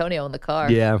San Antonio in the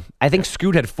car. Yeah. I think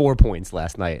Scoot had 4 points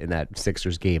last night in that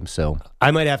Sixers game, so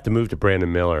I might have to move to Brandon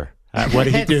Miller. What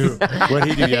did he do? What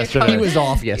did he do yesterday? He was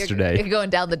off yesterday. You're going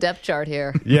down the depth chart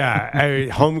here. Yeah.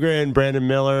 Holmgren, Brandon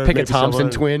Miller. Pick a Thompson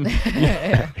twin.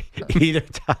 Either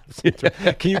Thompson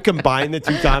twin. Can you combine the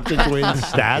two Thompson twins'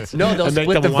 stats? No, they'll and split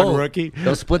make them the one vote. Rookie?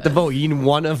 They'll split the vote. You need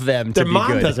one of them to Their be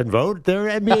mom good. doesn't vote. They're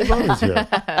NBA voters here.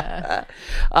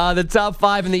 The top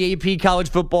 5 in the AP college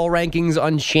football rankings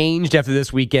unchanged after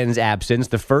this weekend's absence.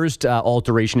 The first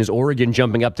alteration is Oregon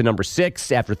jumping up to number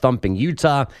 6 after thumping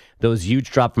Utah. Those Utes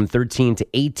dropped from 13 to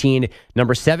 18.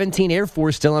 Number 17, Air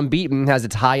Force, still unbeaten, has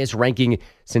its highest ranking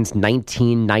since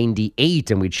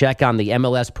 1998. And we check on the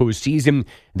MLS postseason.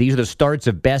 These are the starts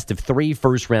of best of 3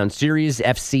 first-round series.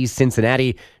 FC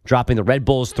Cincinnati dropping the Red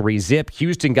Bulls 3-0.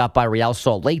 Houston got by Real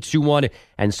Salt Lake 2-1.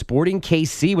 And Sporting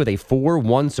KC with a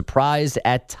 4-1 surprise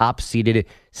at top-seeded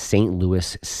St.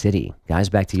 Louis City. Guys,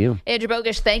 back to you. Andrew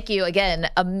Bogusch, thank you. Again,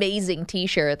 amazing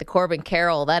T-shirt, the Corbin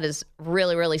Carroll. That is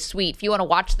really, really sweet. If you want to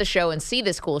watch the show and see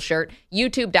this cool shirt,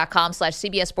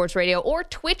 youtube.com/CBS Sports Radio or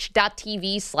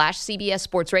twitch.tv/CBS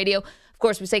Sports Radio. Of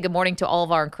course, we say good morning to all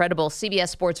of our incredible CBS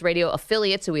Sports Radio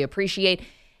affiliates who we appreciate.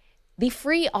 The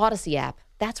free Odyssey app.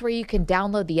 That's where you can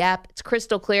download the app. It's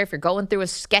crystal clear. If you're going through a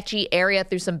sketchy area,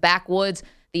 through some backwoods,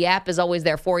 the app is always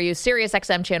there for you. Sirius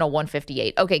XM channel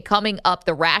 158. Okay, coming up,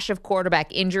 the rash of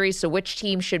quarterback injuries. So which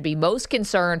team should be most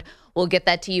concerned? We'll get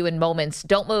that to you in moments.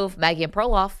 Don't move. Maggie and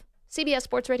Perloff, CBS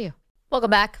Sports Radio.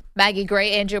 Welcome back. Maggie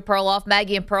Gray, Andrew Perloff.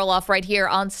 Maggie and Perloff right here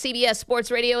on CBS Sports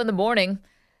Radio in the morning.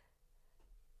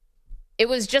 It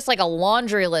was just like a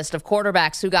laundry list of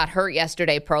quarterbacks who got hurt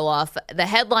yesterday, Perloff. The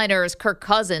headliner is Kirk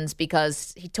Cousins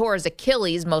because he tore his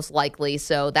Achilles, most likely,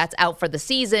 so that's out for the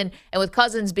season. And with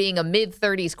Cousins being a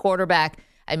mid-30s quarterback,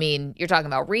 I mean, you're talking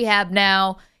about rehab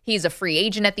now. He's a free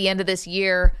agent at the end of this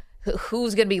year.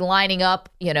 Who's going to be lining up,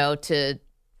 to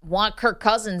want Kirk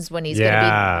Cousins when he's going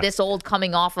to be this old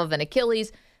coming off of an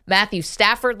Achilles. Matthew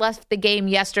Stafford left the game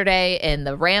yesterday, and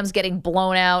the Rams getting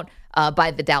blown out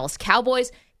by the Dallas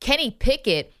Cowboys. Kenny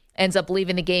Pickett ends up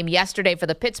leaving the game yesterday for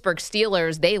the Pittsburgh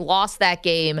Steelers. They lost that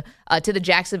game to the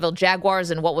Jacksonville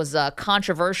Jaguars in what was a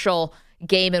controversial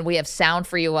game, and we have sound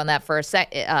for you on that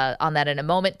on that in a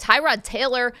moment. Tyrod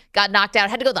Taylor got knocked out,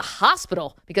 had to go to the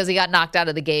hospital because he got knocked out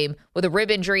of the game with a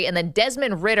rib injury, and then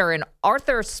Desmond Ridder and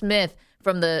Arthur Smith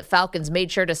from the Falcons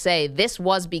made sure to say this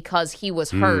was because he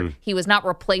was hurt. He was not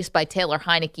replaced by Taylor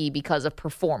Heineke because of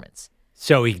performance.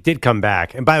 So he did come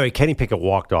back. And by the way, Kenny Pickett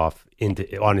walked off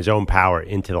on his own power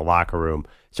into the locker room.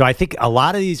 So I think a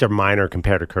lot of these are minor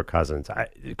compared to Kirk Cousins.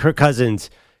 Kirk Cousins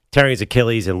tearing his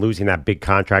Achilles and losing that big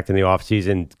contract in the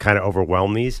offseason kind of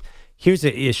overwhelmed these. Here's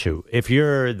the issue. If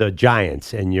you're the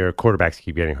Giants and your quarterbacks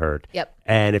keep getting hurt,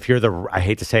 and if you're I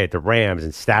hate to say it, the Rams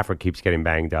and Stafford keeps getting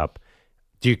banged up,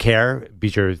 do you care?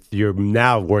 Because you're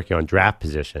now working on draft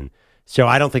position. So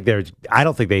I don't think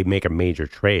they make a major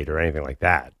trade or anything like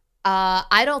that.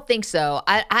 I don't think so.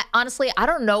 I honestly, I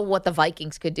don't know what the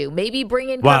Vikings could do. Maybe bring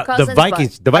in Kirk Cousins.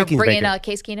 The Vikings bring in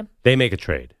Case Keenum. They make a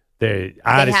trade. They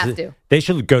have to. They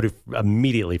should go to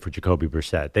immediately for Jacoby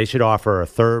Brissett. They should offer a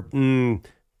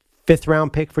fifth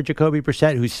round pick for Jacoby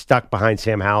Brissett, who's stuck behind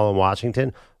Sam Howell in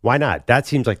Washington. Why not? That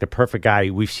seems like the perfect guy.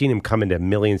 We've seen him come into a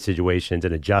million situations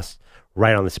and adjust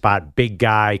right on the spot. Big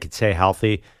guy, could stay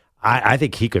healthy. I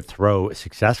think he could throw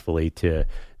successfully to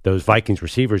those Vikings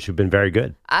receivers who've been very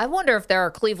good. I wonder if there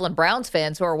are Cleveland Browns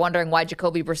fans who are wondering why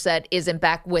Jacoby Brissett isn't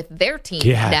back with their team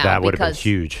now. That would have been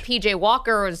huge. P.J.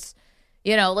 Walker is,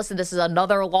 listen, this is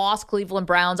another loss. Cleveland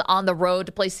Browns on the road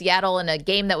to play Seattle in a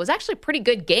game that was actually a pretty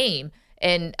good game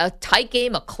and a tight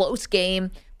game, a close game,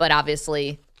 but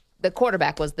obviously the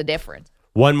quarterback was the difference.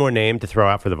 One more name to throw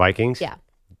out for the Vikings. Yeah.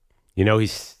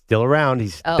 He's still around.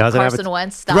 Carson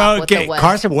Wentz. Stop with the Wentz.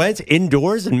 Carson Wentz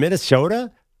indoors in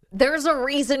Minnesota? There's a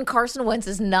reason Carson Wentz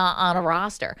is not on a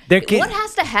roster. What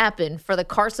has to happen for the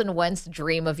Carson Wentz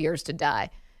dream of yours to die?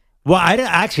 Well, I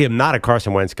actually am not a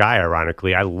Carson Wentz guy,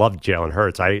 ironically. I loved Jalen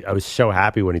Hurts. I was so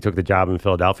happy when he took the job in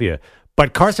Philadelphia.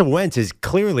 But Carson Wentz is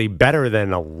clearly better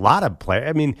than a lot of players.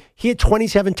 I mean, he had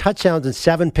 27 touchdowns and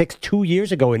 7 picks 2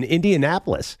 years ago in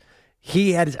Indianapolis.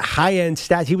 He had high-end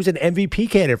stats. He was an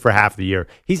MVP candidate for half the year.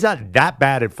 He's not that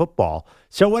bad at football.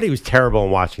 So what? He was terrible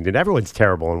in Washington. Everyone's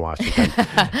terrible in Washington.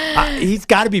 He's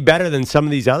got to be better than some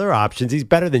of these other options. He's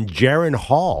better than Jaron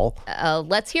Hall.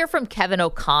 Let's hear from Kevin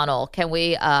O'Connell. Can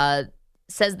we?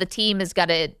 Says the team has got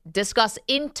to discuss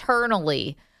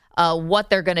internally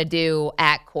what they're going to do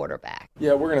at quarterback.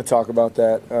 Yeah, we're going to talk about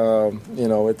that.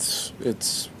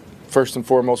 It's first and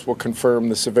foremost, we'll confirm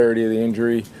the severity of the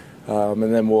injury, and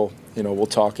then we'll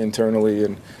talk internally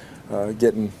and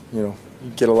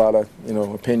get a lot of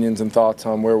opinions and thoughts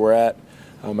on where we're at.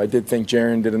 I did think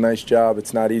Jaron did a nice job.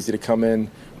 It's not easy to come in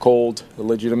cold,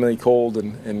 legitimately cold,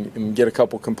 and get a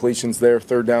couple completions there.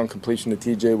 Third down completion to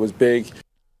TJ was big.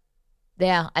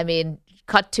 Yeah, I mean,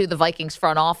 cut to the Vikings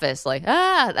front office,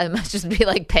 I must just be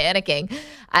panicking.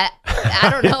 I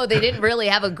don't know. They didn't really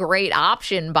have a great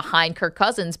option behind Kirk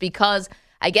Cousins because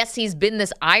I guess he's been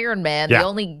this Iron Man. Yeah. The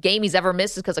only game he's ever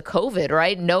missed is because of COVID,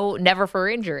 right? No, never for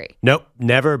injury. Nope,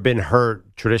 never been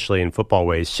hurt traditionally in football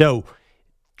ways. So,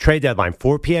 trade deadline,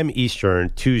 4 p.m.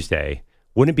 Eastern, Tuesday.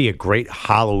 Wouldn't it be a great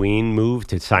Halloween move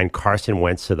to sign Carson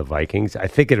Wentz to the Vikings? I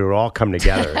think it would all come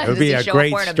together. It would be a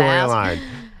great storyline.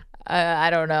 I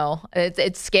don't know.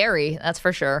 It's scary, that's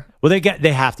for sure. Well,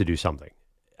 they have to do something.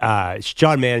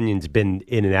 John Mannion's been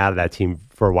in and out of that team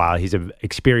for a while. He's an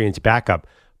experienced backup.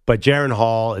 But Jaron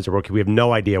Hall is a rookie. We have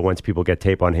no idea once people get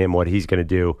tape on him what he's going to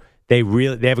do. They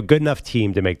have a good enough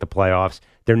team to make the playoffs.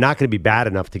 They're not going to be bad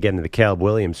enough to get into the Caleb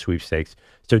Williams sweepstakes.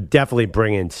 So definitely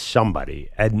bring in somebody,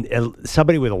 and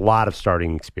somebody with a lot of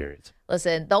starting experience.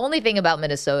 Listen, the only thing about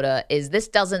Minnesota is this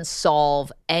doesn't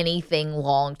solve anything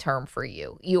long-term for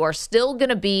you. You are still going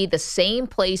to be the same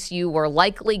place you were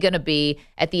likely going to be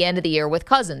at the end of the year with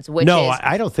Cousins, which is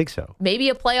I don't think so. Maybe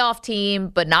a playoff team,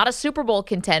 but not a Super Bowl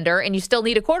contender, and you still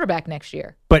need a quarterback next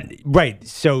year. But, right,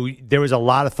 so there was a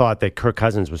lot of thought that Kirk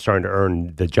Cousins was starting to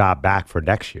earn the job back for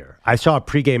next year. I saw a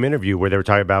pregame interview where they were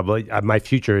talking about, my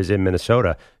future is in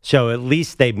Minnesota. So at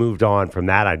least they moved on from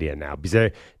that idea now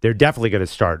because they're definitely going to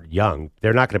start young.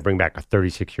 They're not going to bring back a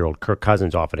 36-year-old Kirk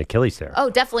Cousins off an Achilles tear. Oh,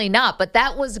 definitely not. But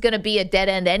that was going to be a dead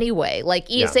end anyway.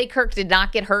 Say Kirk did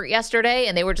not get hurt yesterday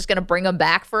and they were just going to bring him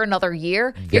back for another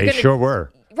year. Sure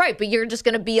were. Right, but you're just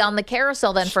going to be on the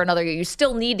carousel then for another year. You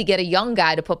still need to get a young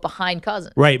guy to put behind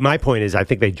Cousins. Right. My point is I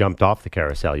think they jumped off the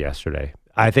carousel yesterday.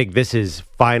 I think this is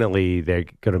finally they're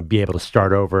going to be able to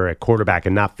start over at quarterback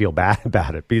and not feel bad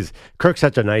about it because Kirk's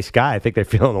such a nice guy. I think they're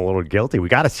feeling a little guilty. We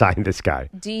got to sign this guy.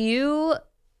 Do you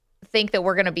think that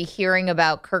we're going to be hearing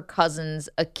about Kirk Cousins'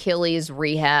 Achilles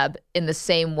rehab in the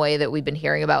same way that we've been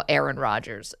hearing about Aaron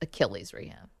Rodgers' Achilles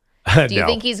rehab? Do you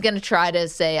think he's going to try to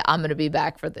say, I'm going to be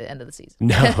back for the end of the season?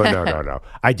 No.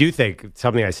 I do think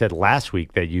something I said last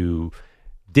week that you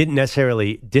didn't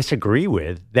necessarily disagree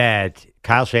with, that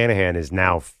Kyle Shanahan is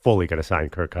now fully going to sign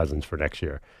Kirk Cousins for next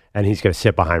year, and he's going to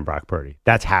sit behind Brock Purdy.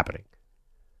 That's happening.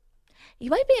 He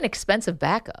might be an expensive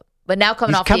backup, but now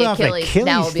coming off the Achilles,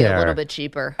 now will be a little bit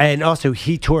cheaper. And also,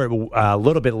 he tore it a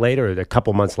little bit later, a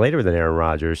couple months later than Aaron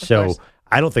Rodgers. So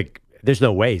I don't think there's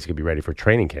no way he's going to be ready for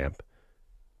training camp.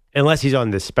 Unless he's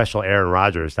on this special Aaron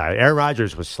Rodgers diet. Aaron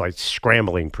Rodgers was like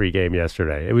scrambling pregame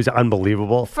yesterday. It was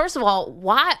unbelievable. First of all,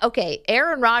 why? Okay,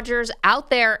 Aaron Rodgers out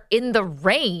there in the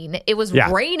rain. It was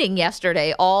raining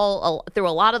yesterday all through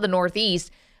a lot of the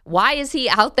Northeast. Why is he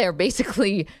out there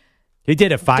basically? He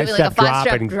did a five-step drop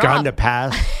and gun to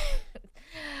pass.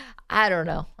 I don't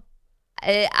know.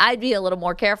 I'd be a little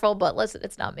more careful, but listen,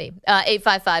 it's not me.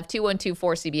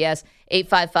 855-212-4CBS,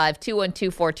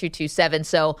 855-212-4227.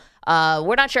 So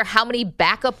we're not sure how many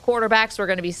backup quarterbacks we're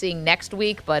going to be seeing next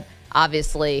week, but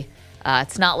obviously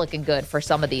it's not looking good for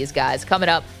some of these guys. Coming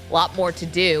up, a lot more to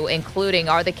do, including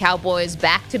are the Cowboys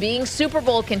back to being Super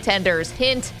Bowl contenders?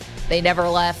 Hint, they never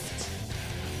left.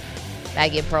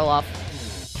 Maggie and Perloff,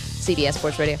 CBS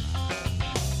Sports Radio.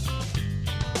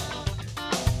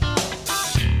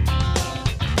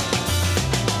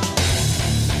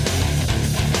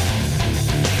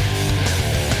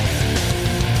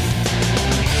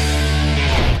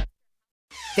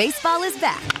 Baseball is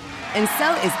back, and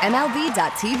so is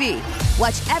MLB.tv.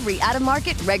 Watch every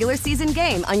out-of-market regular season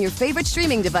game on your favorite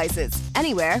streaming devices,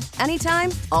 anywhere,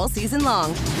 anytime, all season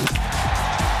long.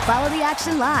 Follow the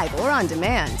action live or on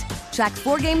demand. Track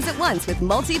 4 games at once with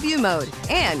multi-view mode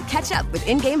and catch up with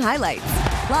in-game highlights.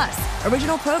 Plus,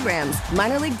 original programs,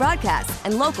 minor league broadcasts,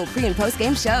 and local pre- and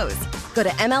post-game shows. Go to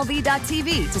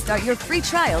MLB.tv to start your free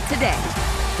trial today.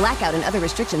 Blackout and other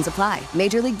restrictions apply.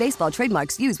 Major League Baseball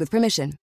trademarks used with permission.